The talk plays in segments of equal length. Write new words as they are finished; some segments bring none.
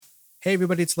Hey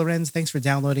everybody, it's Lorenz. Thanks for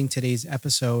downloading today's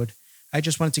episode. I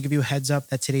just wanted to give you a heads up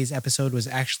that today's episode was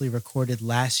actually recorded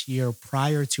last year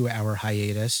prior to our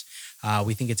hiatus.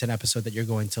 We think it's an episode that you're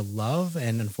going to love,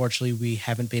 and unfortunately, we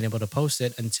haven't been able to post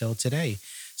it until today.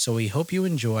 So we hope you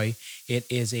enjoy. It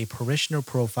is a parishioner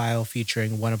profile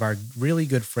featuring one of our really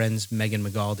good friends, Megan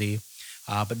McGaldy,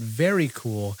 but very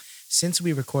cool. Since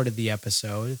we recorded the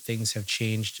episode, things have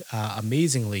changed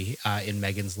amazingly in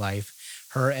Megan's life.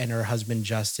 Her and her husband,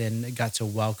 Justin, got to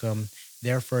welcome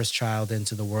their first child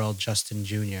into the world, Justin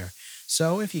Jr.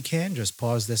 So if you can, just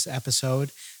pause this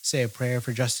episode, say a prayer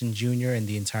for Justin Jr. and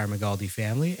the entire McGaldy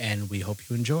family, and we hope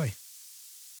you enjoy.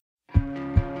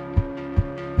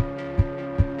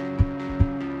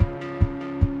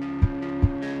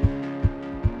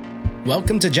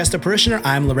 Welcome to Just a Parishioner.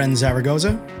 I'm Lorenz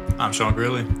Zaragoza. I'm Sean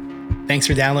Greeley. Thanks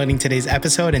for downloading today's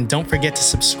episode, and don't forget to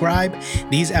subscribe.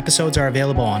 These episodes are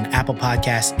available on Apple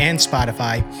Podcasts and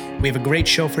Spotify. We have a great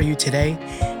show for you today.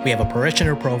 We have a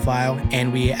parishioner profile,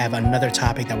 and we have another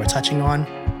topic that we're touching on.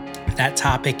 That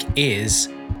topic is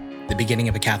the beginning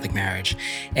of a Catholic marriage.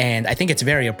 And I think it's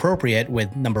very appropriate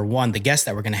with, number one, the guest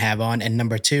that we're going to have on, and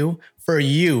number two, for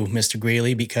you, Mr.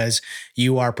 Greeley, because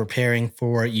you are preparing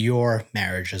for your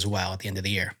marriage as well at the end of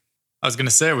the year. I was going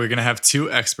to say, we're going to have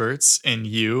two experts in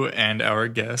you and our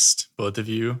guest, both of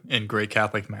you in great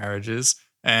Catholic marriages.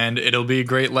 And it'll be a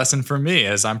great lesson for me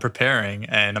as I'm preparing.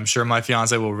 And I'm sure my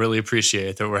fiance will really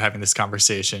appreciate that we're having this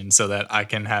conversation so that I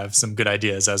can have some good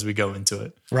ideas as we go into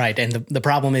it. Right. And the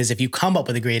problem is, if you come up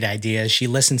with a great idea, she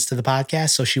listens to the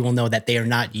podcast, so she will know that they are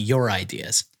not your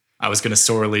ideas. I was going to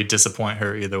sorely disappoint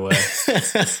her either way.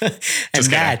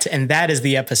 and that is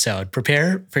the episode.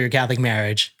 Prepare for your Catholic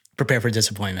marriage. Prepare for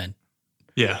disappointment.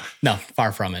 Yeah. No,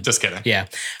 far from it. Just kidding. Yeah.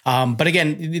 But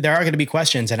again, there are going to be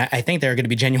questions, and I think there are going to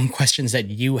be genuine questions that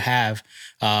you have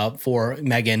for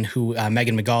Megan,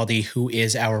 Megan McGaldy, who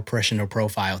is our parishioner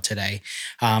profile today.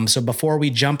 So before we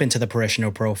jump into the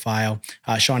parishioner profile,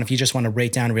 Sean, if you just want to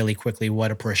break down really quickly what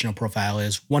a parishioner profile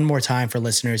is, one more time for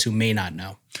listeners who may not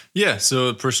know. Yeah.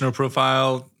 So parishioner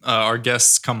profile, our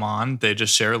guests come on, they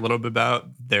just share a little bit about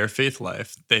their faith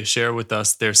life. They share with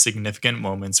us their significant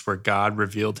moments where God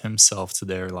revealed himself to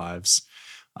their lives.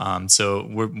 So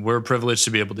we're privileged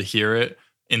to be able to hear it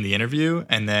in the interview.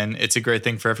 And then it's a great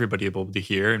thing for everybody able to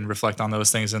hear and reflect on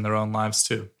those things in their own lives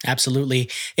too. Absolutely.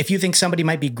 If you think somebody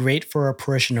might be great for a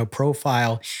parishioner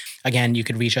profile, again, you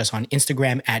could reach us on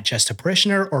Instagram at Just a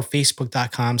Parishioner or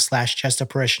Facebook.com/Just a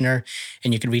Parishioner.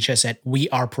 And you can reach us at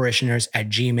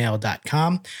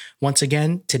weareparishioners@gmail.com. Once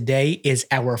again, today is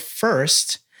our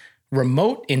first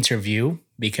remote interview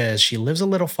because she lives a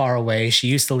little far away. She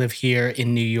used to live here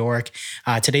in New York.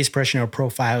 Today's parishioner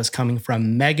profile is coming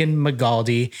from Megan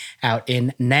McGaldy out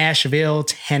in Nashville,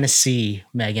 Tennessee.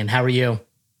 Megan, how are you?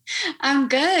 I'm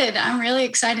good. I'm really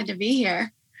excited to be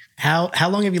here. How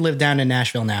long have you lived down in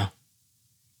Nashville now?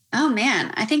 Oh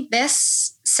man, I think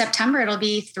this September it'll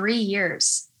be 3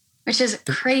 years, which is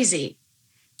crazy.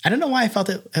 I don't know why I felt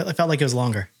like it was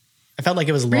longer. I felt like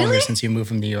it was longer Really? Since you moved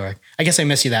from New York. I guess I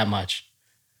miss you that much.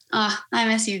 I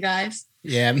miss you guys.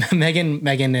 Yeah,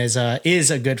 Megan is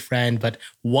a good friend, but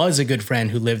was a good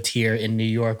friend who lived here in New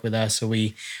York with us. So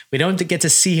we don't get to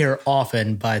see her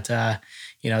often, but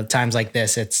times like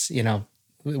this, it's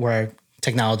where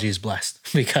technology is blessed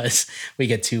because we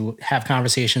get to have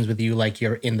conversations with you like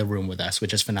you're in the room with us,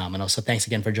 which is phenomenal. So thanks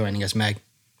again for joining us, Meg.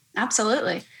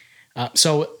 Absolutely.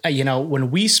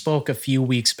 When we spoke a few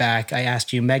weeks back, I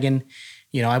asked you, Megan,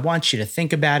 I want you to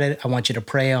think about it. I want you to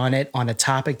pray on it, on a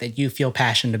topic that you feel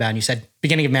passionate about. And you said,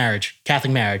 beginning of marriage,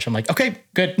 Catholic marriage. I'm like, okay,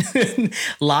 good.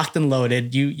 Locked and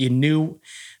loaded. You knew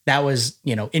that was,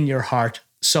 in your heart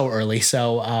so early.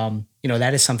 So,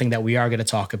 that is something that we are going to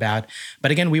talk about.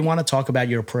 But again, we want to talk about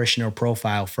your parishioner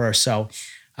profile first. So,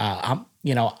 I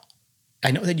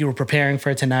know that you were preparing for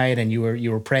it tonight and you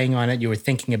were praying on it. You were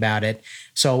thinking about it.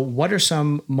 So what are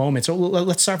some moments? So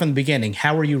let's start from the beginning.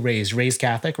 How were you raised? Raised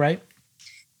Catholic, right?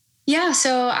 Yeah.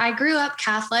 So I grew up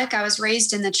Catholic. I was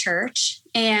raised in the church,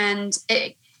 and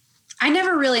I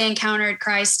never really encountered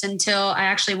Christ until I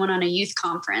actually went on a youth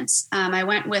conference. I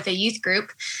went with a youth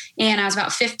group, and I was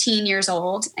about 15 years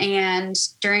old. And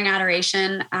during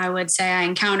adoration, I would say I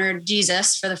encountered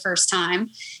Jesus for the first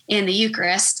time in the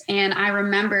Eucharist. And I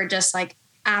remember just like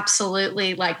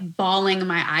absolutely like bawling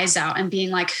my eyes out and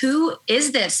being like, who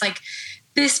is this? Like,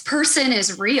 this person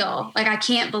is real. Like, I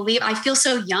can't believe, I feel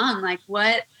so young. Like,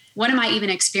 what am I even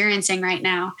experiencing right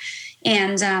now?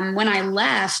 And when I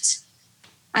left,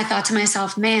 I thought to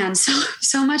myself, man,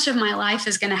 so much of my life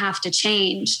is going to have to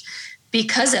change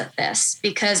because of this,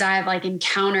 because I've like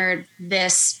encountered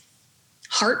this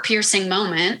heart piercing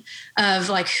moment of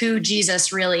like who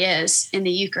Jesus really is in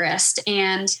the Eucharist.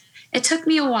 And it took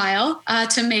me a while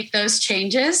to make those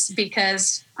changes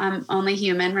because I'm only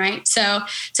human, right? So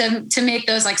to make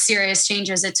those like serious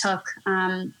changes, it took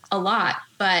a lot,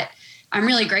 but I'm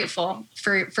really grateful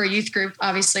for youth group.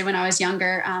 Obviously, when I was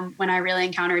younger, when I really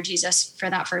encountered Jesus for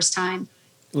that first time.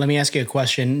 Let me ask you a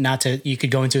question. You could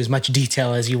go into as much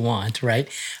detail as you want, right?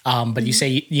 But you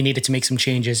say you needed to make some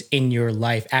changes in your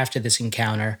life after this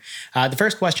encounter. The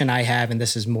first question I have, and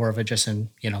this is more of a just an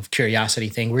curiosity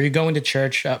thing, were you going to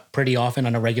church pretty often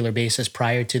on a regular basis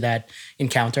prior to that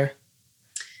encounter?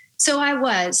 So I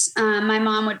was. My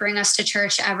mom would bring us to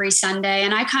church every Sunday,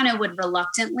 and I kind of would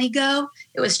reluctantly go.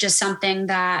 It was just something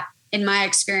that, in my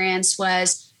experience,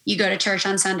 was you go to church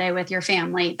on Sunday with your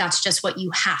family. That's just what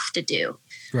you have to do.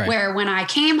 Right. Where when I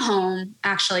came home,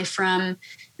 actually from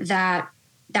that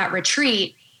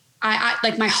retreat, I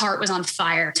like my heart was on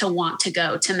fire to want to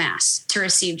go to Mass to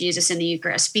receive Jesus in the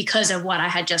Eucharist because of what I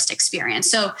had just experienced.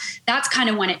 So that's kind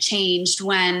of when it changed,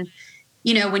 when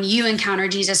you encounter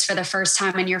Jesus for the first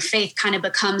time and your faith kind of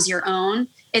becomes your own.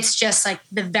 It's just like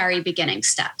the very beginning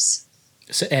steps.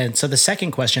 So the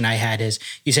second question I had is,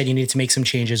 you said you need to make some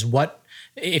changes.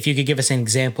 If you could give us an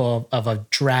example of a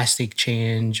drastic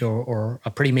change or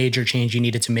a pretty major change you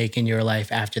needed to make in your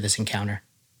life after this encounter?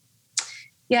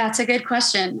 Yeah, it's a good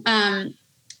question.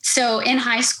 So in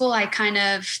high school,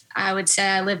 I would say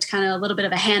I lived kind of a little bit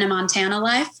of a Hannah Montana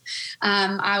life.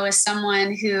 I was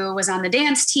someone who was on the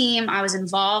dance team. I was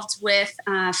involved with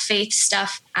faith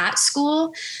stuff at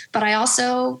school, but I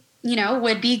also,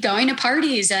 would be going to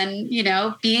parties and,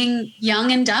 being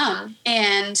young and dumb.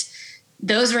 And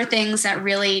those were things that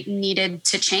really needed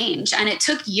to change. And it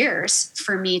took years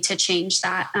for me to change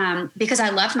that because I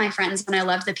loved my friends and I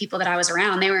loved the people that I was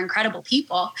around. They were incredible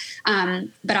people.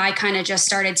 But I kind of just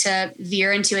started to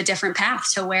veer into a different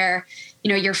path to where,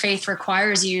 your faith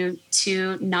requires you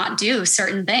to not do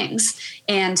certain things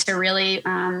and to really,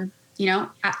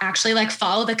 actually like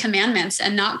follow the commandments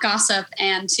and not gossip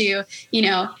and to,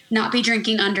 not be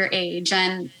drinking underage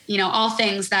and, all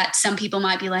things that some people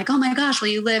might be like, oh my gosh, will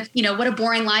you live, what a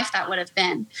boring life that would have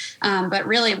been. But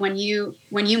really when you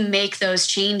make those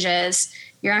changes,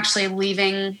 you're actually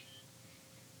leaving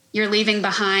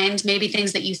behind maybe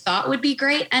things that you thought would be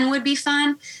great and would be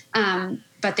fun.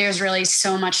 But there's really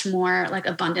so much more like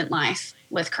abundant life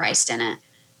with Christ in it.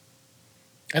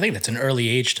 I think that's an early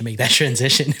age to make that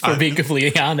transition, if we're being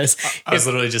completely honest. I was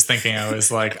literally just thinking, I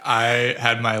was like, I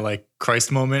had my like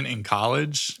Christ moment in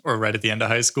college or right at the end of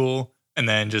high school, and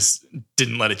then just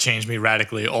didn't let it change me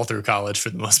radically all through college for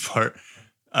the most part.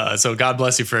 So God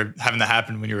bless you for having that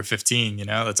happen when you were 15,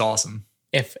 that's awesome.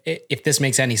 If this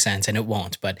makes any sense, and it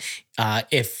won't, but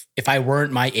if I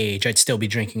weren't my age, I'd still be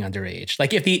drinking underage.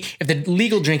 Like if the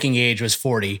legal drinking age was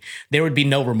 40, there would be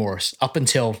no remorse up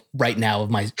until right now of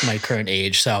my current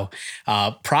age. So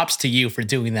props to you for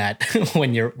doing that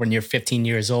when you're 15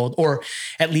 years old, or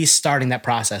at least starting that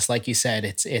process. Like you said,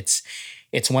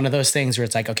 it's one of those things where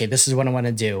it's like, okay, this is what I want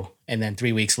to do. And then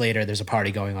 3 weeks later, there's a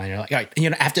party going on. You're like, all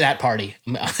right, after that party,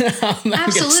 I'm going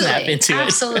to snap into it.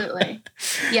 Absolutely.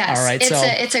 Yes. All right.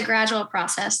 It's a gradual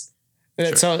process.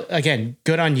 Sure. So again,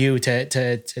 good on you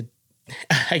to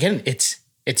again, it's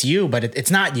you, but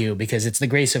it's not you, because it's the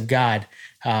grace of God,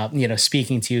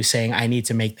 speaking to you, saying, I need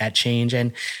to make that change.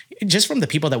 And just from the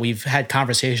people that we've had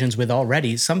conversations with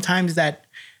already, sometimes that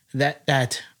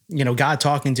God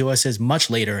talking to us is much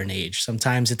later in age.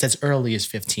 Sometimes it's as early as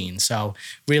 15. So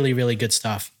really, really good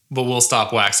stuff. But we'll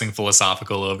stop waxing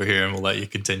philosophical over here and we'll let you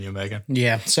continue, Megan.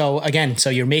 Yeah. So again,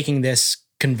 you're making this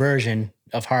conversion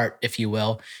of heart, if you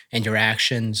will, and your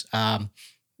actions.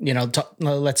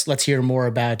 Let's hear more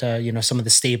about, some of the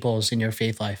staples in your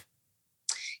faith life.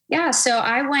 Yeah, so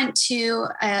I went to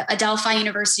Adelphi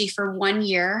University for 1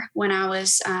 year when I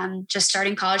was just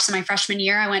starting college. So my freshman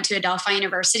year, I went to Adelphi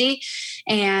University,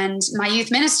 and my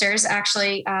youth ministers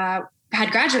actually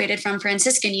had graduated from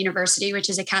Franciscan University, which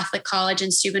is a Catholic college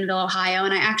in Steubenville, Ohio.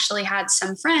 And I actually had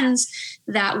some friends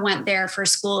that went there for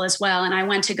school as well. And I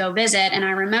went to go visit. And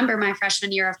I remember my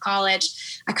freshman year of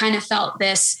college, I kind of felt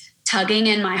this tugging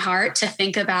in my heart to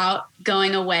think about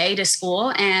going away to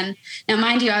school. And now,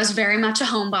 mind you, I was very much a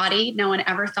homebody. No one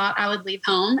ever thought I would leave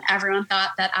home. Everyone thought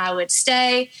that I would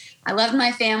stay. I loved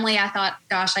my family. I thought,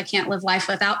 gosh, I can't live life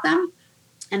without them.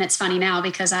 And it's funny now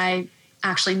because I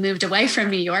actually moved away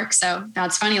from New York. So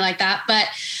that's funny like that. But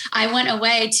I went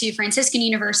away to Franciscan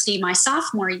University my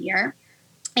sophomore year.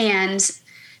 And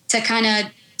to kind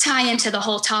of tie into the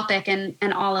whole topic and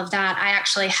all of that, I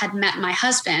actually had met my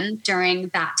husband during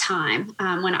that time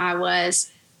when I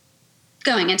was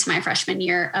going into my freshman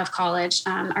year of college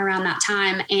around that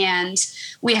time. And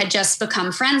we had just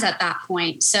become friends at that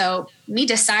point. So me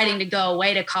deciding to go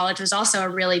away to college was also a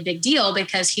really big deal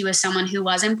because he was someone who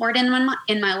was important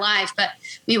in my life, but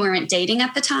we weren't dating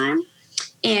at the time.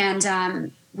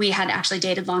 And we had actually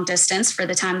dated long distance for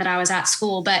the time that I was at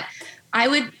school. But I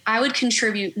would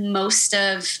contribute most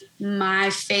of my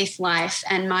faith life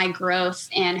and my growth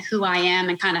and who I am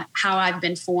and kind of how I've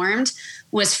been formed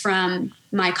was from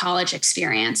my college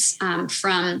experience,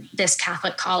 from this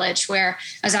Catholic college where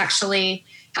I was actually,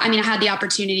 I had the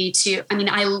opportunity to,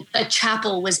 a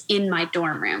chapel was in my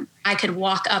dorm room. I could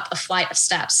walk up a flight of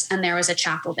steps and there was a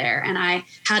chapel there. And I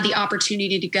had the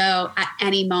opportunity to go at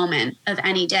any moment of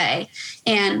any day.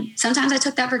 And sometimes I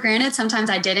took that for granted. Sometimes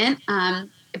I didn't.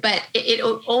 But it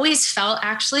always felt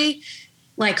actually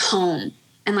like home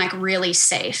and like really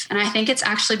safe. And I think it's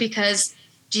actually because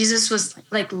Jesus was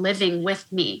like living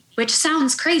with me, which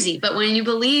sounds crazy. But when you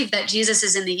believe that Jesus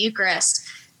is in the Eucharist,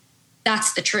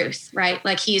 that's the truth, right?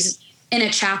 Like he's in a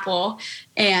chapel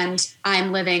and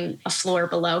I'm living a floor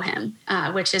below him,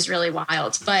 which is really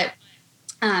wild. But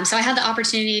so I had the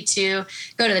opportunity to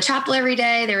go to the chapel every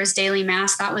day. There was daily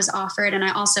mass that was offered. And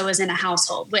I also was in a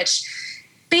household, which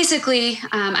basically,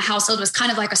 a household was kind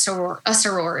of like a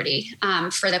sorority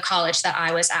for the college that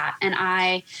I was at. And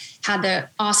I had the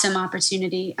awesome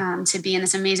opportunity to be in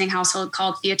this amazing household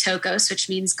called Theotokos, which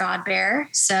means God bearer.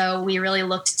 So we really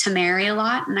looked to Mary a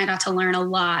lot. And I got to learn a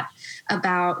lot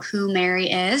about who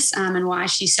Mary is and why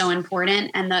she's so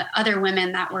important. And the other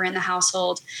women that were in the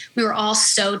household, we were all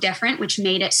so different, which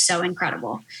made it so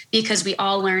incredible because we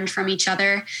all learned from each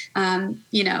other.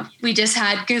 We just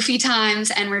had goofy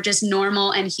times and we're just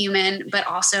normal and human, but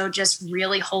also just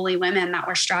really holy women that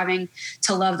were striving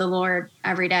to love the Lord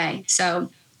every day.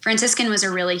 So Franciscan was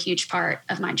a really huge part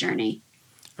of my journey.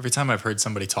 Every time I've heard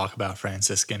somebody talk about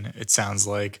Franciscan, it sounds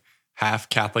like half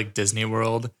Catholic Disney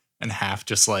World and half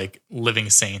just like living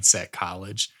saints at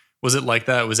college. Was it like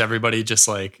that? Was everybody just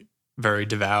like very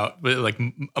devout? Like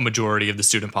a majority of the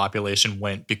student population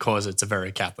went because it's a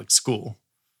very Catholic school.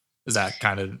 Is that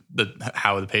kind of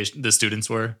how the students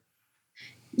were?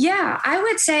 Yeah, I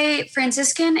would say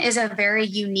Franciscan is a very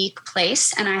unique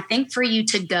place. And I think for you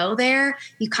to go there,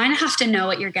 you kind of have to know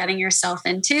what you're getting yourself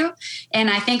into. And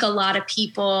I think a lot of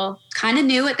people kind of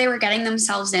knew what they were getting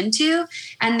themselves into.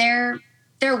 And there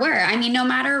were, no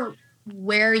matter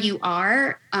where you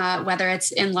are, whether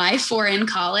it's in life or in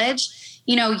college,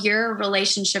 your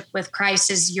relationship with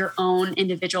Christ is your own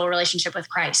individual relationship with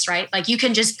Christ, right? Like you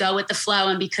can just go with the flow.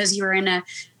 And because you were in an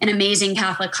amazing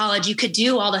Catholic college, you could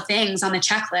do all the things on the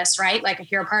checklist, right? Like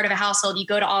if you're a part of a household, you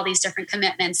go to all these different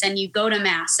commitments and you go to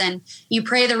mass and you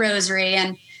pray the rosary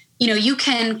and, you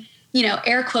can,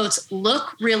 air quotes,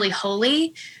 look really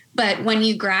holy. But when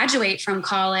you graduate from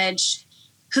college,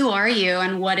 who are you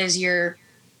and what is your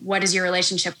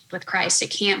relationship with Christ?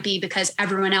 It can't be because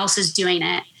everyone else is doing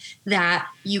it that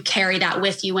you carry that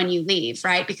with you when you leave,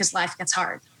 right? Because life gets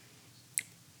hard.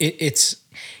 It's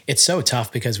so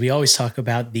tough because we always talk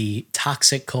about the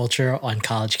toxic culture on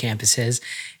college campuses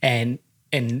and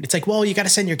it's like, well, you got to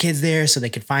send your kids there so they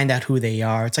can find out who they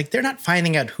are. It's like, they're not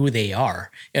finding out who they are.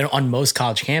 And on most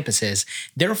college campuses,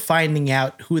 they're finding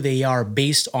out who they are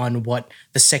based on what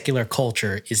the secular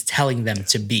culture is telling them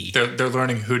to be. They're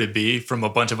learning who to be from a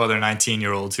bunch of other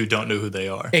 19-year-olds who don't know who they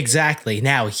are. Exactly.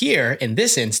 Now here, in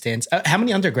this instance, how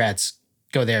many undergrads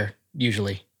go there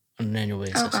usually on an annual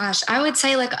basis? Oh gosh, I would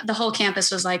say like the whole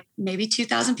campus was like maybe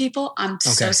 2,000 people. I'm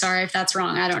so sorry if that's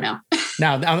wrong. I don't know.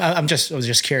 No, I was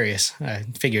just curious. I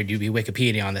figured you'd be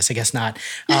Wikipedia on this. I guess not.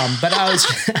 But I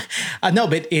was, no,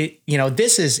 but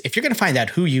this is, if you're going to find out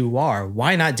who you are,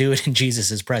 why not do it in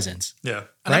Jesus's presence? Yeah.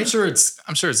 And right?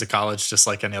 I'm sure it's a college just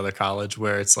like any other college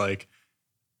where it's like,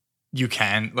 you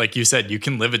can, like you said, you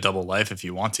can live a double life if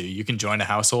you want to. You can join a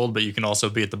household, but you can also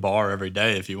be at the bar every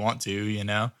day if you want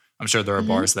to, I'm sure there are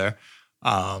bars there.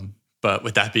 But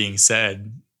with that being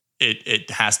said, it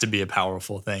has to be a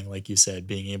powerful thing, like you said,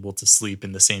 being able to sleep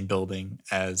in the same building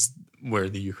as where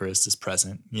the Eucharist is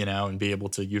present, and be able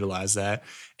to utilize that.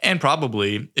 And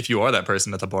probably if you are that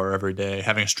person at the bar every day,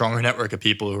 having a stronger network of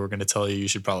people who are going to tell you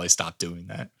should probably stop doing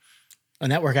that. A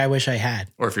network I wish I had.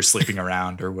 Or if you're sleeping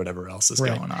around or whatever else is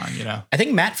going on, I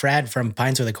think Matt Frad from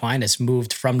Pines with Aquinas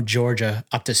moved from Georgia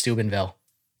up to Steubenville,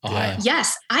 Ohio.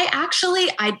 Yes.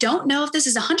 I don't know if this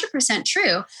is 100%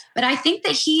 true, but I think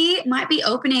that he might be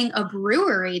opening a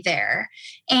brewery there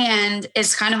and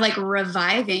is kind of like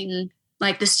reviving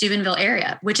like the Steubenville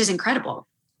area, which is incredible,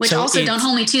 which also don't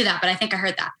hold me to that, but I think I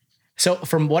heard that. So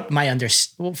from what I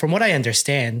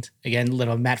understand, again,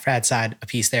 little Matt Fradd side a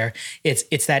piece there.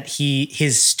 It's that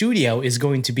his studio is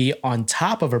going to be on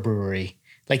top of a brewery.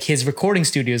 Like his recording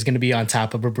studio is going to be on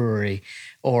top of a brewery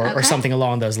or something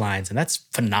along those lines. And that's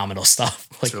phenomenal stuff.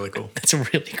 That's really cool. That's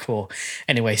really cool.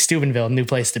 Anyway, Steubenville, new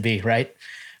place to be, right?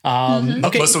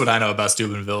 Okay. Most of what I know about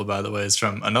Steubenville, by the way, is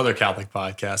from another Catholic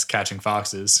podcast, Catching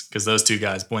Foxes, because those two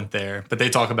guys went there, but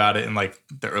they talk about it in like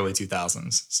the early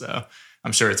 2000s. So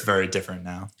I'm sure it's very different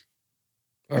now.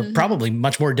 Or probably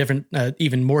much more different,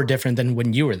 even more different than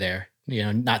when you were there,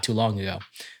 not too long ago.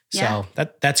 So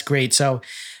that's great. So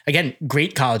again,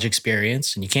 great college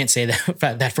experience. And you can't say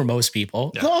that for most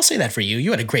people. Yeah. I'll say that for you. You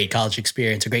had a great college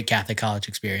experience, a great Catholic college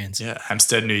experience. Yeah.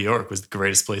 Hempstead, New York was the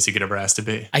greatest place you could ever ask to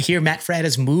be. I hear Matt Fradd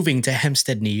is moving to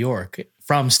Hempstead, New York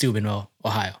from Steubenville,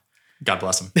 Ohio. God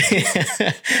bless him.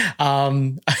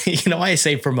 I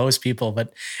say for most people,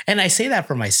 and I say that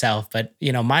for myself, but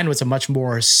mine was a much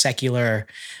more secular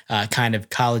kind of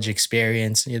college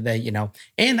experience that,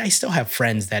 and I still have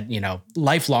friends that,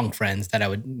 lifelong friends that I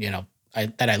would,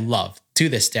 that I love to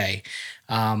this day.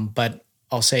 But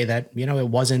I'll say that,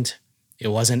 it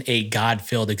wasn't a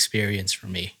God-filled experience for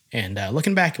me. And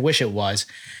looking back, I wish it was.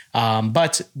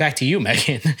 But back to you,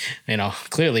 Megan.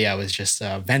 Clearly I was just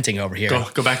venting over here.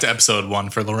 Go back to episode 1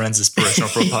 for Lorenz's inspirational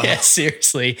profile. Yeah,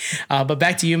 seriously. But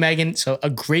back to you, Megan. So a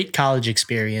great college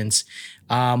experience.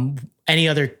 Any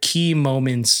other key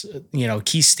moments,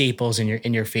 key staples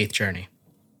in your faith journey?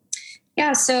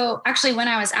 Yeah. So actually, when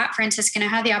I was at Franciscan, I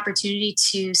had the opportunity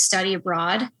to study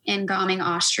abroad in Gaming,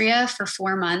 Austria for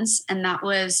 4 months. And that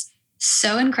was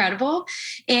so incredible.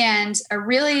 And a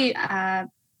really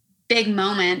big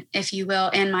moment, if you will,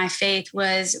 in my faith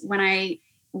was when I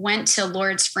went to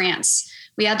Lourdes, France.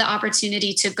 We had the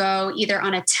opportunity to go either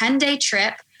on a 10-day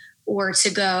trip or to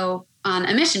go on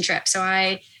a mission trip. So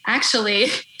I actually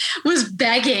was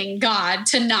begging God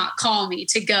to not call me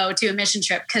to go to a mission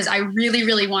trip because I really,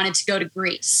 really wanted to go to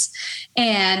Greece.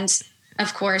 And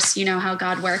of course, you know how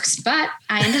God works, but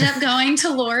I ended up going to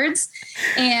Lourdes,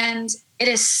 and it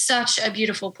is such a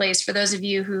beautiful place for those of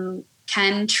you who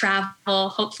can travel.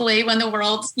 Hopefully when the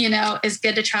world, is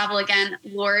good to travel again,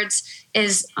 Lourdes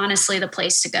is honestly the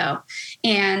place to go.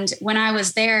 And when I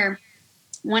was there,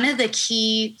 one of the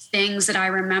key things that I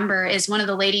remember is one of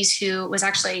the ladies who was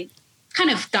actually kind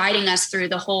of guiding us through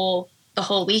the whole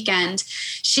weekend.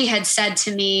 She had said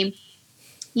to me,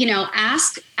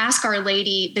 ask Our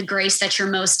Lady the grace that you're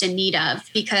most in need of,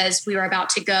 because we were about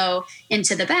to go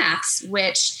into the baths,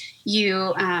 which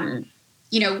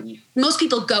most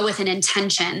people go with an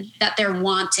intention that they're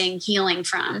wanting healing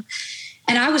from.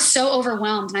 And I was so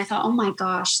overwhelmed, and I thought, oh my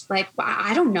gosh,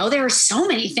 I don't know. There are so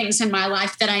many things in my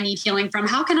life that I need healing from.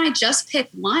 How can I just pick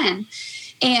one?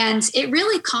 And it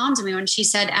really calmed me when she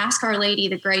said, ask Our Lady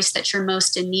the grace that you're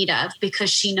most in need of,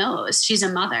 because she knows. She's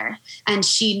a mother, and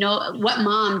what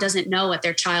mom doesn't know what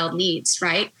their child needs,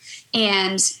 right?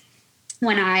 And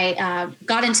when I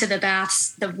got into the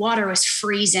baths, the water was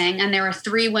freezing, and there were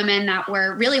 3 women that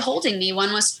were really holding me.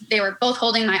 They were both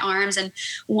holding my arms, and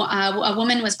a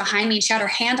woman was behind me. She had her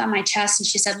hand on my chest, and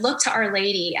she said, look to Our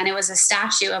Lady. And it was a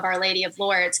statue of Our Lady of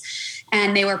Lourdes.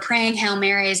 And they were praying Hail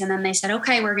Marys. And then they said,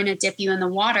 okay, we're going to dip you in the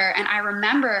water. And I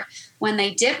remember when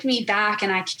they dipped me back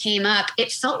and I came up,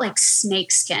 it felt like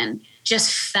snakeskin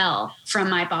just fell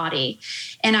from my body.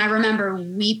 And I remember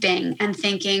weeping and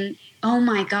thinking, oh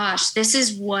my gosh, this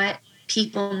is what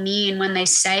people mean when they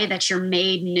say that you're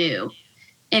made new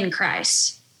in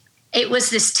Christ. It was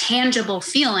this tangible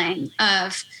feeling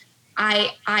of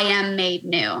I am made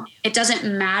new. It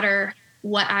doesn't matter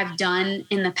what I've done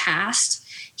in the past.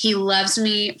 He loves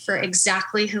me for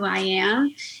exactly who I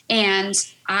am. And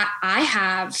I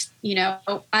have,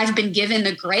 I've been given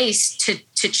the grace to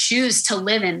choose to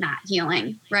live in that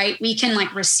healing, right? We can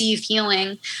receive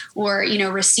healing or,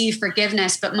 receive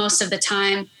forgiveness, but most of the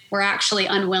time we're actually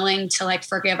unwilling to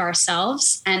forgive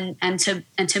ourselves and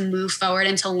to move forward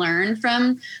and to learn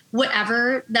from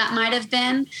whatever that might have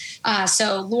been.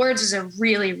 So Lourdes is a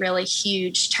really, really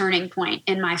huge turning point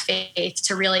in my faith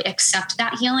to really accept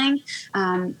that healing.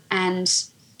 And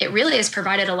it really has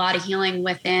provided a lot of healing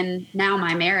within now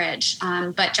my marriage.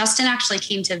 But Justin actually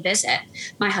came to visit.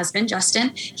 My husband,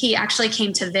 Justin, he actually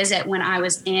came to visit when I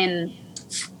was in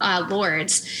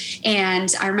Lourdes.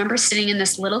 And I remember sitting in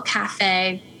this little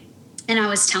cafe, and I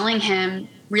was telling him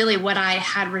really what I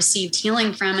had received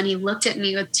healing from. And he looked at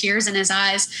me with tears in his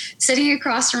eyes, sitting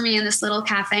across from me in this little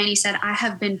cafe. And he said, I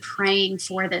have been praying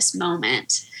for this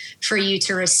moment for you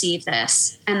to receive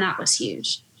this. And that was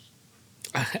huge.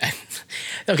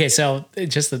 Okay. So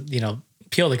just,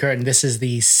 peel the curtain. This is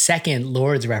the second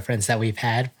Lord's reference that we've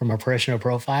had from a parishioner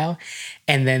profile.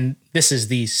 And then this is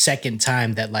the second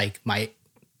time that like my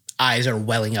eyes are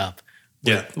welling up.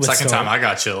 With second time I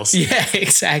got chills. Yeah,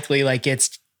 exactly. Like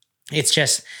it's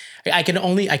just, I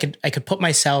could put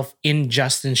myself in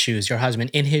Justin's shoes, your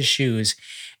husband, in his shoes.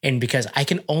 And because I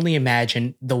can only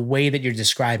imagine the way that you're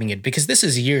describing it, because this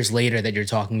is years later that you're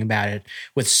talking about it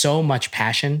with so much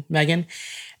passion, Megan.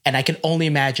 And I can only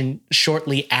imagine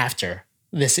shortly after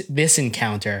this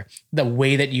encounter, the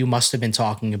way that you must have been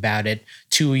talking about it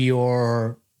to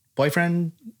your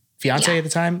boyfriend, fiance at the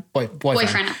time?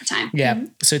 Boyfriend at the time. Yeah. Mm-hmm.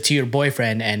 So to your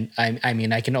boyfriend. And I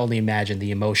mean, I can only imagine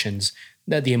the emotions,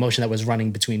 the emotion that was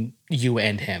running between you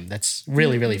and him. That's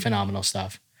really, really phenomenal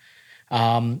stuff.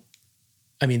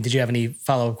 I mean, did you have any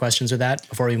follow-up questions with that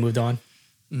before we moved on?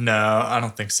 No, I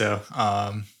don't think so.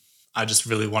 I just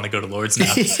really want to go to Lourdes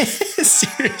now.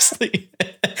 Seriously.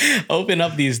 Open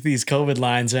up these COVID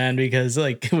lines, man, because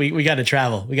like we got to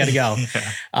travel. We got to go.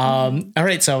 Yeah. All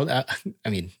right. So, I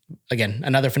mean, again,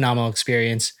 another phenomenal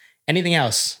experience. Anything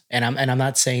else? And I'm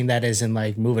not saying that as in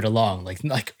like move it along.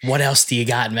 Like what else do you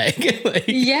got, Meg?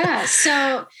 Yeah.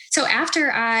 So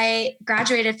after I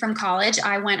graduated from college,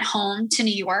 I went home to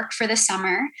New York for the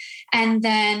summer, and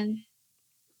then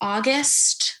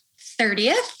August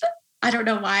 30th. I don't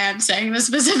know why I'm saying the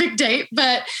specific date,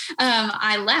 but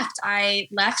I left. I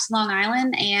left Long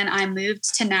Island and I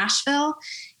moved to Nashville.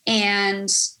 And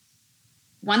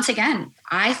once again,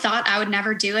 I thought I would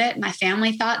never do it. My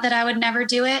family thought that I would never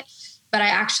do it. But I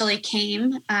actually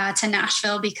came to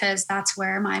Nashville because that's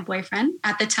where my boyfriend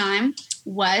at the time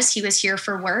was. He was here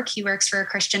for work. He works for a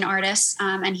Christian artist,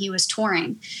 and he was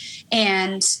touring.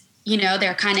 And, you know,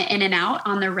 they're kind of in and out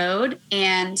on the road.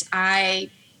 And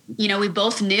we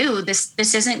both knew this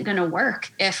isn't going to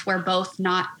work if we're both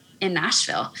not in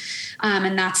Nashville.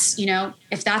 And that's,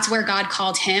 if that's where God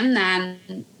called him,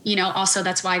 then, also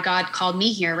that's why God called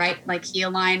me here, right? Like he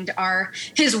aligned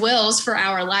his wills for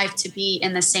our life to be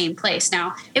in the same place.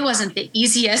 Now, it wasn't the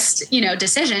easiest,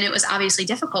 decision. It was obviously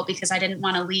difficult because I didn't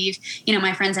want to leave,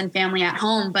 my friends and family at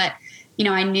home, but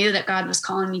I knew that God was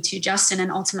calling me to Justin,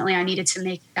 and ultimately I needed to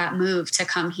make that move to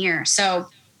come here. So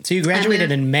you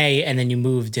graduated in May and then you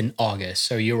moved in August.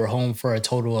 So you were home for a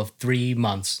total of 3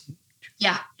 months.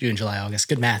 Yeah. June, July, August.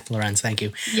 Good math, Lorenz. Thank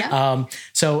you. Yeah.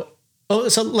 So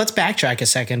let's backtrack a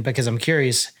second because I'm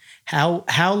curious how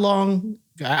long,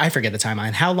 I forget the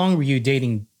timeline. How long were you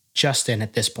dating Justin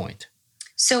at this point?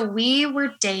 So we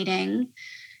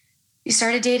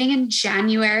started dating in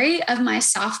January of my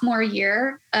sophomore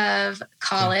year of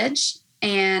college.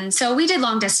 And so we did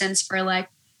long distance for like,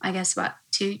 I guess about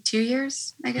two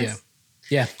years, I guess.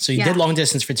 Yeah. So you did long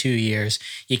distance for 2 years.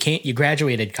 You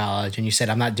graduated college and you said,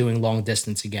 I'm not doing long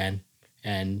distance again.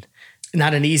 And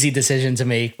not an easy decision to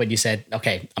make, but you said,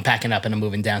 okay, I'm packing up and I'm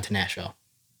moving down to Nashville.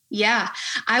 Yeah.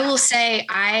 I will say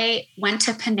I went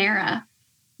to Panera,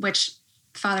 which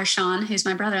Father Sean, who's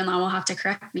my brother-in-law, will have to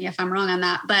correct me if I'm wrong on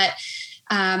that. But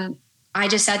I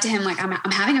just said to him, like,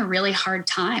 I'm having a really hard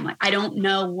time. Like, I don't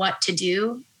know what to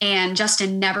do. And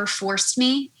Justin never forced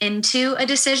me into a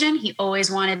decision. He always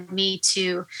wanted me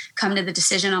to come to the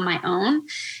decision on my own.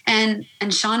 And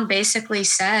Sean basically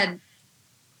said,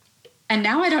 and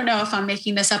now I don't know if I'm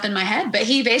making this up in my head, but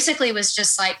he basically was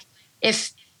just like,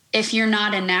 if you're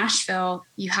not in Nashville,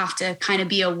 you have to kind of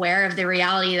be aware of the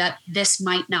reality that this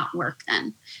might not work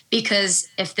then. Because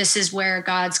if this is where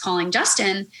God's calling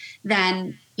Justin,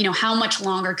 then how much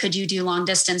longer could you do long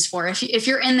distance for? If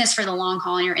you're in this for the long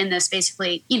haul and you're in this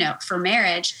basically, for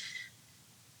marriage,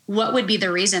 what would be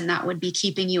the reason that would be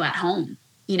keeping you at home?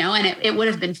 And it would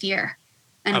have been fear.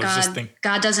 And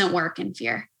God doesn't work in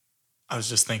fear. I was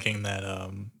just thinking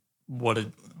that what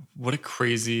a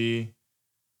crazy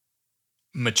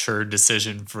mature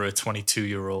decision for a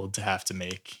 22-year-old to have to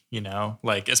make,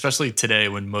 like especially today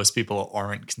when most people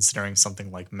aren't considering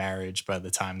something like marriage by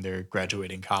the time they're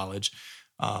graduating college.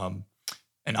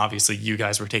 And obviously you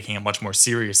guys were taking it much more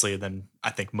seriously than I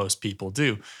think most people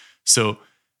do. So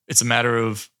it's a matter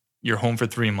of you're home for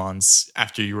 3 months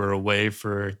after you were away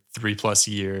for 3+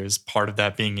 years, part of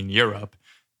that being in Europe.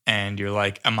 And you're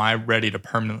like, am I ready to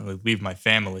permanently leave my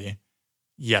family?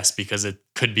 Yes, because it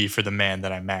could be for the man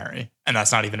that I marry. And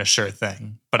that's not even a sure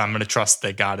thing, but I'm going to trust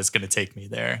that God is going to take me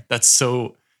there. That's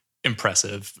so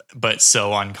impressive, but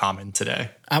so uncommon today.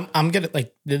 I'm going to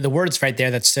like the words right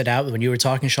there that stood out when you were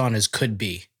talking, Sean, is could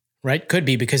be, right? Could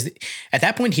be, because at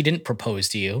that point he didn't propose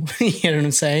to you. You know what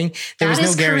I'm saying? There was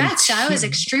no guarantee. Correct. I was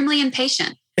extremely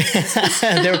impatient.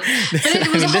 There, But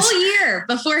it was a whole year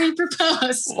before he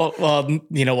proposed. well,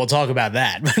 we'll talk about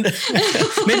that.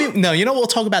 Maybe no, we'll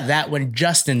talk about that when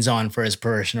Justin's on for his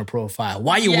personal profile.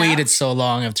 Why you waited so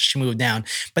long after she moved down?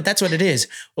 But that's what it is.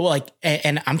 Well,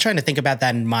 and I'm trying to think about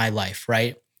that in my life,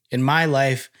 right? In my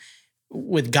life,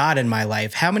 with God in my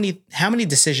life, how many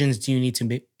decisions do you need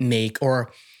to make,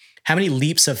 or how many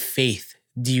leaps of faith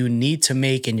do you need to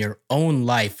make in your own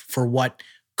life for what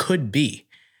could be?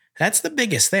 That's the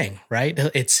biggest thing, right?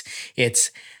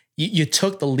 It's you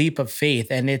took the leap of faith,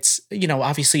 and it's,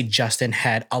 obviously Justin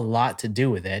had a lot to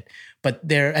do with it, but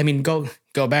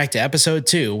go back to episode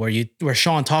 2 where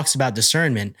Sean talks about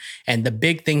discernment and the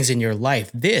big things in your life.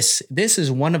 This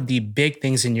is one of the big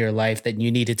things in your life that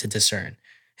you needed to discern.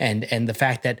 And the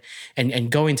fact that, and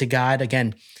going to God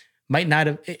again, might not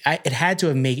have, it had to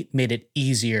have made it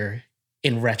easier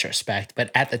in retrospect,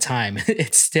 but at the time,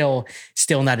 it's still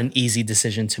not an easy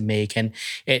decision to make, and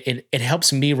it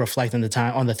helps me reflect on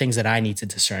the things that I need to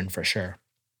discern for sure.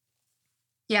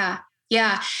 Yeah,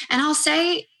 and I'll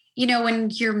say, when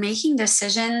you're making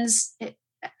decisions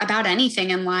about anything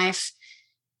in life,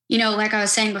 like I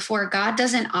was saying before, God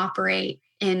doesn't operate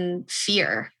in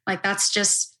fear. Like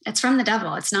it's from the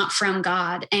devil. It's not from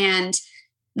God. And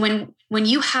when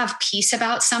you have peace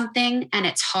about something and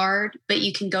it's hard, but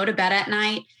you can go to bed at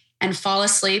night and fall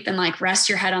asleep and like rest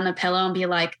your head on the pillow and be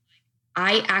like,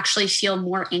 I actually feel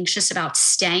more anxious about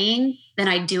staying than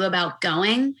I do about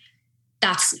going.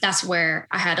 That's where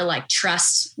I had to like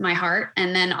trust my heart,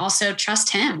 and then also trust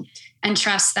him and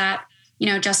trust that,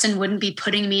 Justin wouldn't be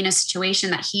putting me in a situation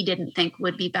that he didn't think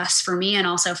would be best for me and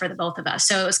also for the both of us.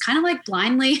 So it was kind of like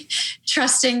blindly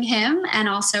trusting him, and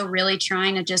also really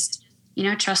trying to just,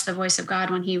 trust the voice of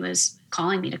God when he was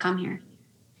calling me to come here.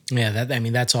 Yeah,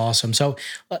 that's awesome. So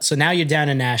now you're down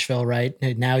in Nashville, right?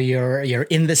 Now you're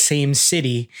in the same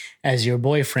city as your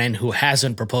boyfriend, who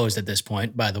hasn't proposed at this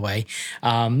point, by the way.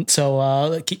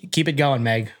 So keep it going,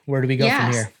 Meg. Where do we go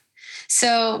from here?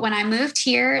 So when I moved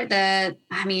here,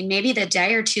 maybe the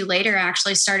day or two later, I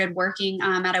actually started working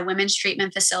at a women's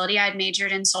treatment facility. I'd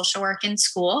majored in social work in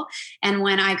school. And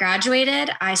when I graduated,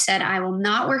 I said, I will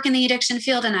not work in the addiction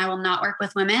field and I will not work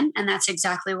with women. And that's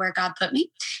exactly where God put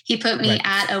me. He put me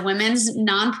at a women's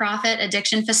nonprofit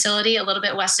addiction facility a little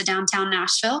bit west of downtown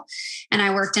Nashville. And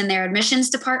I worked in their admissions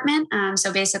department.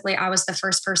 So basically, I was the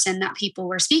first person that people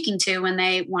were speaking to when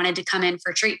they wanted to come in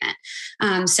for treatment.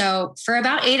 So for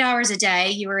about 8 hours a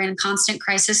day, you were in constant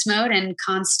crisis mode and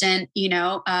constant,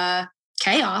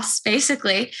 chaos,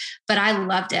 basically. But I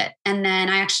loved it. And then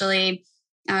I actually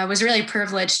was really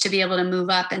privileged to be able to move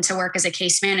up and to work as a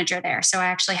case manager there. So I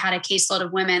actually had a caseload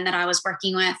of women that I was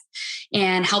working with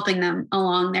and helping them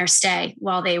along their stay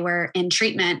while they were in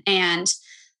treatment. And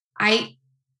I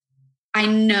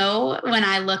know when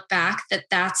I look back that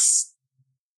that's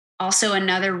also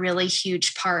another really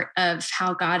huge part of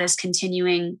how God is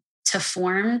continuing to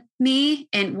form me,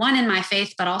 and one in my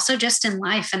faith, but also just in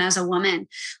life and as a woman.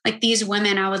 Like these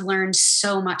women, I would learn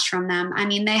so much from them. I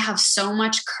mean, they have so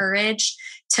much courage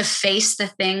to face the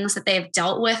things that they've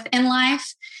dealt with in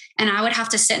life. And I would have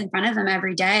to sit in front of them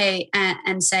every day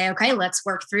and say, okay, let's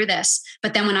work through this.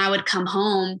 But then when I would come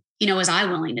home, was I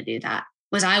willing to do that?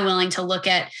 Was I willing to look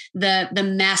at the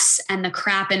mess and the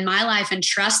crap in my life and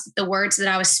trust the words that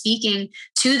I was speaking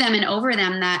to them and over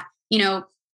them, that,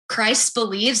 Christ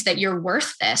believes that you're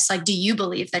worth this. Like, do you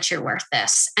believe that you're worth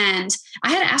this? And I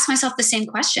had to ask myself the same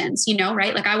questions,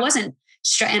 right? Like I wasn't,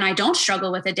 and I don't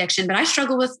struggle with addiction, but I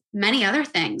struggle with many other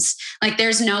things. Like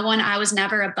there's no one, I was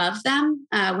never above them.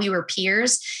 We were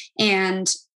peers,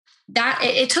 and that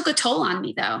it took a toll on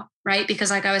me though, right? Because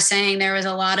like I was saying, there was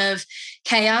a lot of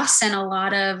chaos and a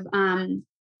lot of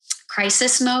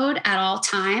crisis mode at all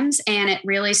times. And it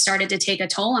really started to take a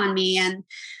toll on me. And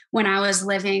when I was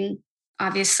living,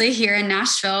 obviously here in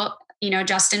Nashville,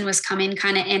 Justin was coming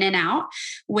kind of in and out,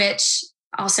 which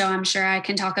also I'm sure I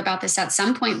can talk about this at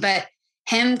some point, but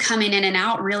him coming in and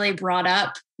out really brought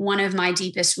up one of my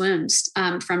deepest wounds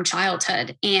from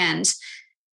childhood. And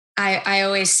I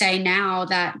always say now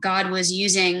that God was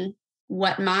using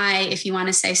what if you want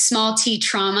to say small t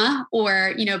trauma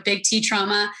or, big T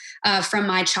trauma from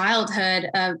my childhood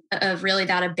of really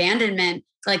that abandonment,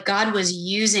 like God was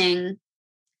using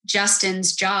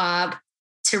Justin's job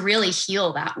to really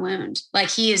heal that wound.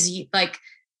 Like the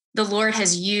Lord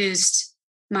has used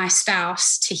my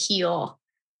spouse to heal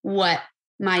what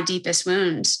my deepest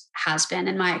wound has been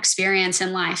in my experience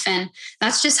in life. And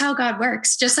that's just how God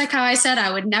works. Just like how I said,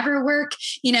 I would never work,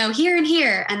 here and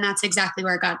here. And that's exactly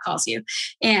where God calls you.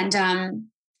 And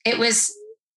it was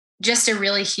just a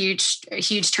really huge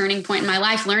turning point in my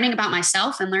life, learning about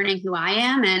myself and learning who I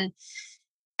am. And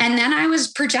And then I was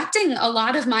projecting a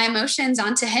lot of my emotions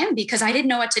onto him because I didn't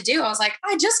know what to do. I was like,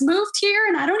 I just moved here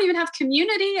and I don't even have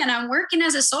community and I'm working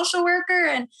as a social worker.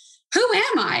 And who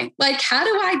am I? Like, how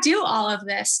do I do all of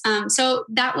this? So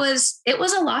it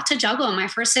was a lot to juggle. My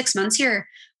first 6 months here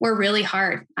were really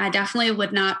hard. I definitely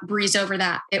would not breeze over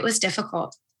that. It was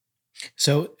difficult.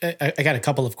 So I got a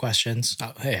couple of questions.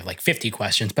 I have like 50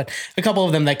 questions, but a couple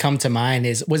of them that come to mind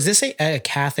was this a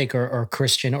Catholic or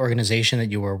Christian organization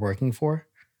that you were working for?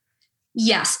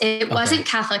 Yes, it wasn't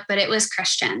Catholic, but it was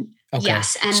Christian. Okay.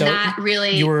 Yes. And so that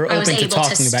really, you were I was open to able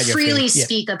talking to about your freely faith. Yeah.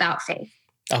 speak about faith.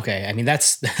 Okay. I mean,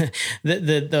 that's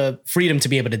the freedom to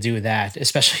be able to do that,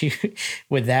 especially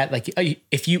with that. Like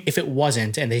if it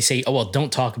wasn't, and they say, oh, well,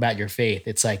 don't talk about your faith.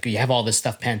 It's like, you have all this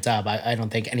stuff pent up. I don't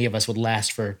think any of us would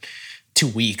last for 2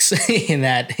 weeks in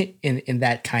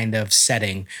that kind of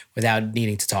setting without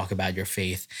needing to talk about your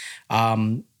faith.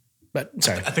 But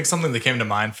sorry. I think something that came to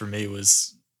mind for me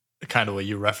was kind of what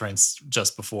you referenced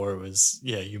just before was,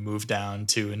 you moved down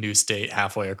to a new state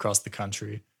halfway across the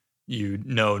country. You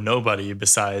know nobody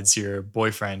besides your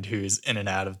boyfriend who's in and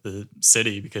out of the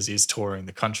city because he's touring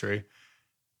the country.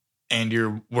 And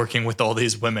you're working with all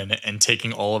these women and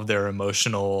taking all of their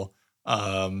emotional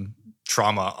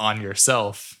trauma on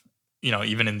yourself,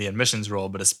 even in the admissions role,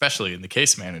 but especially in the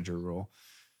case manager role.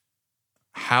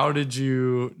 How did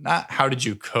you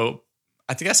cope?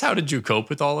 I guess, how did you cope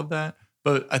with all of that?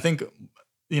 But I think,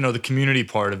 the community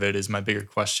part of it is my bigger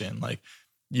question. Like,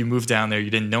 you moved down there,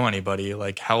 you didn't know anybody.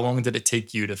 Like, how long did it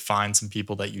take you to find some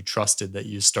people that you trusted, that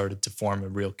you started to form a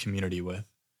real community with?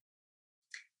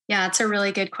 Yeah, it's a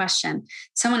really good question.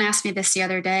 Someone asked me this the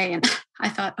other day and I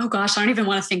thought, oh gosh, I don't even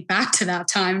want to think back to that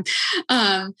time.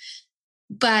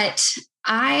 But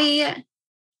I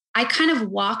kind of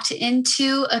walked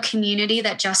into a community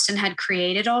that Justin had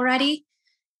created already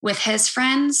with his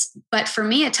friends. But for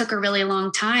me, it took a really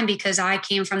long time because I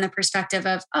came from the perspective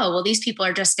of, oh, well, these people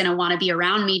are just going to want to be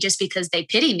around me just because they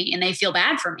pity me and they feel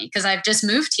bad for me because I've just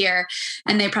moved here.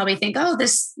 And they probably think, oh,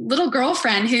 this little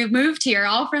girlfriend who moved here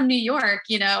all from New York,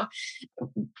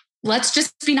 let's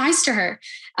just be nice to her.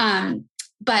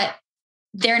 But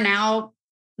they're now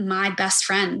my best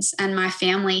friends and my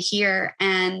family here.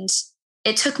 And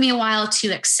it took me a while to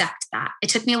accept that. It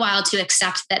took me a while to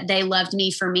accept that they loved me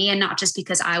for me and not just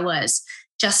because I was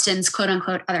Justin's quote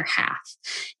unquote other half.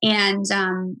 And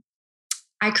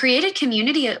I created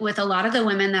community with a lot of the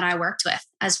women that I worked with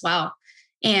as well.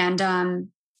 And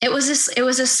it was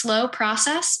a slow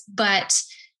process, but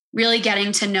really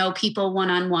getting to know people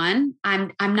one-on-one.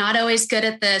 I'm not always good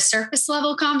at the surface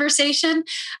level conversation.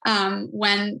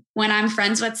 When I'm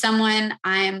friends with someone,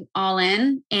 I'm all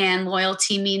in, and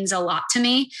loyalty means a lot to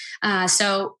me.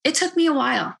 So it took me a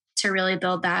while to really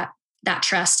build that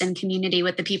trust and community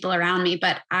with the people around me.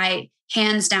 But I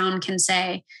hands down can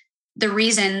say the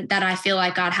reason that I feel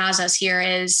like God has us here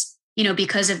is,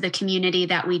 because of the community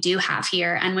that we do have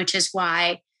here, and which is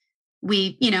why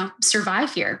we,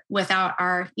 survive here without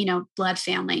our, blood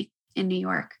family in New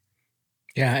York.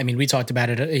 Yeah. I mean, we talked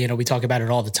about it, we talk about it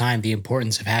all the time, the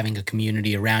importance of having a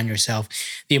community around yourself,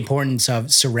 the importance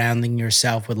of surrounding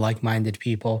yourself with like-minded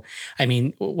people. I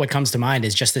mean, what comes to mind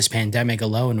is just this pandemic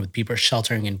alone, with people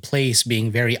sheltering in place,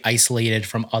 being very isolated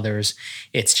from others.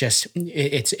 It's just,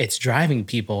 it's driving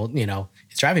people,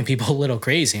 it's driving people a little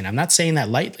crazy. And I'm not saying that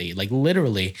lightly, like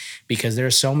literally, because there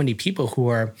are so many people who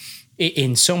are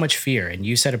in so much fear. And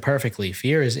you said it perfectly.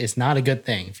 Fear is not a good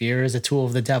thing. Fear is a tool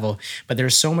of the devil, but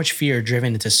there's so much fear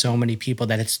driven into so many people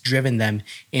that it's driven them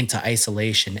into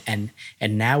isolation. And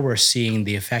now we're seeing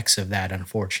the effects of that,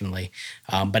 unfortunately.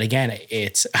 But again,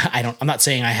 I'm not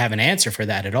saying I have an answer for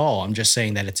that at all. I'm just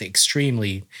saying that it's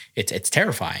extremely, it's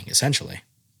terrifying, essentially.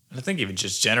 I think even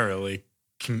just generally,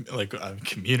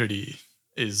 community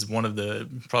is one of the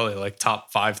probably like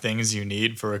top 5 things you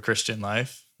need for a Christian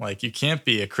life. Like, you can't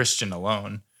be a Christian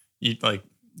alone.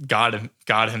 God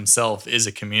himself is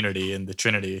a community in the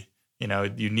Trinity.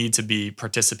 You need to be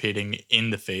participating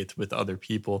in the faith with other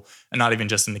people, and not even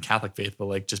just in the Catholic faith, but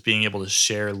like just being able to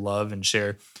share love and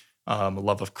share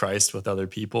love of Christ with other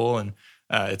people. And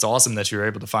it's awesome that you're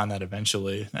able to find that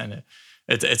eventually. And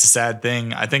it's a sad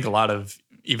thing. I think a lot of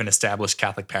even established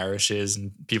Catholic parishes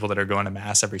and people that are going to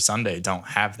mass every Sunday don't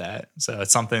have that. So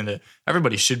it's something that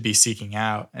everybody should be seeking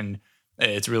out. And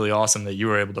it's really awesome that you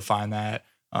were able to find that.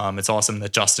 It's awesome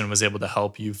that Justin was able to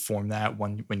help you form that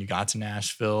when you got to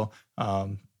Nashville.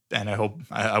 And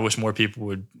I wish more people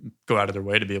would go out of their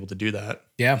way to be able to do that.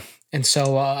 Yeah. And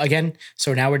so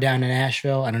so now we're down in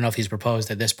Nashville. I don't know if he's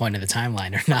proposed at this point in the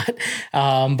timeline or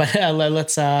not. But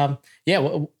let's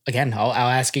again, I'll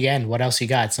ask again, what else you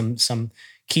got? Some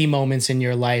key moments in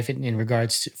your life in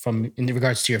regards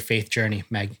to your faith journey,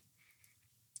 Meg?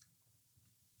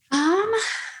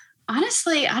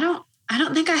 Honestly, I don't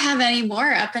think I have any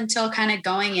more up until kind of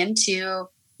going into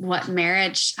what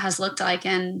marriage has looked like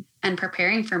and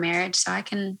preparing for marriage. So I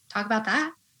can talk about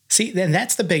that. See, then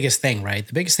that's the biggest thing, right?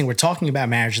 The biggest thing, we're talking about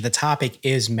marriage. The topic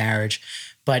is marriage,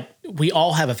 but we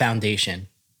all have a foundation.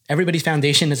 Everybody's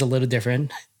foundation is a little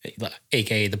different,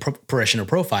 aka the parishioner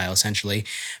profile, essentially.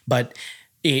 But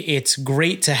it's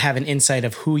great to have an insight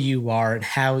of who you are and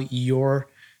how your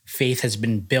faith has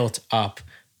been built up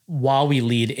while we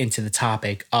lead into the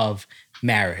topic of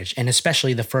marriage, and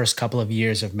especially the first couple of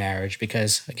years of marriage,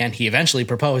 because again, he eventually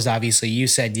proposed. Obviously, you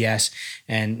said yes,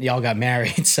 and y'all got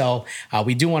married. So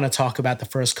we do want to talk about the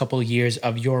first couple of years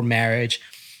of your marriage,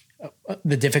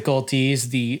 the difficulties,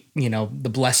 the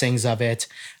blessings of it.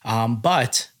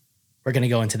 But we're going to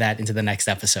go into that into the next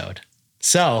episode.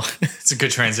 So it's a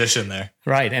good transition there.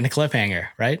 Right. And a cliffhanger,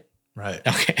 right? Right.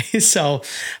 Okay. So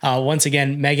once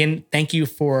again, Megan, thank you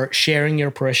for sharing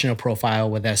your parishioner profile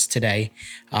with us today.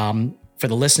 For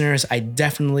the listeners, I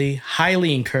definitely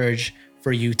highly encourage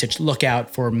for you to look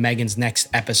out for Megan's next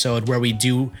episode, where we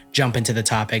do jump into the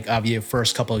topic of your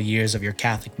first couple of years of your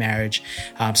Catholic marriage.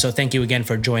 So thank you again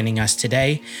for joining us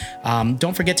today.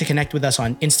 Don't forget to connect with us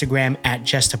on Instagram at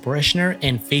Just a Parishioner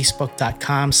and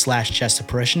Facebook.com/Just a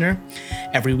Parishioner.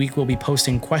 Every week we'll be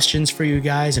posting questions for you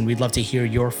guys, and we'd love to hear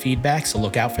your feedback, so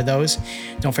look out for those.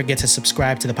 Don't forget to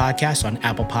subscribe to the podcast on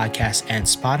Apple Podcasts and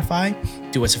Spotify.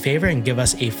 Do us a favor and give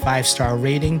us a 5-star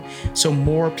rating so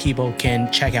more people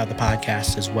can check out the podcast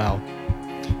as well.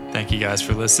 Thank you guys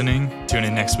for listening. Tune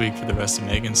in next week for the rest of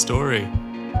Megan's story.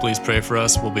 Please pray for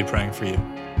us. We'll be praying for you.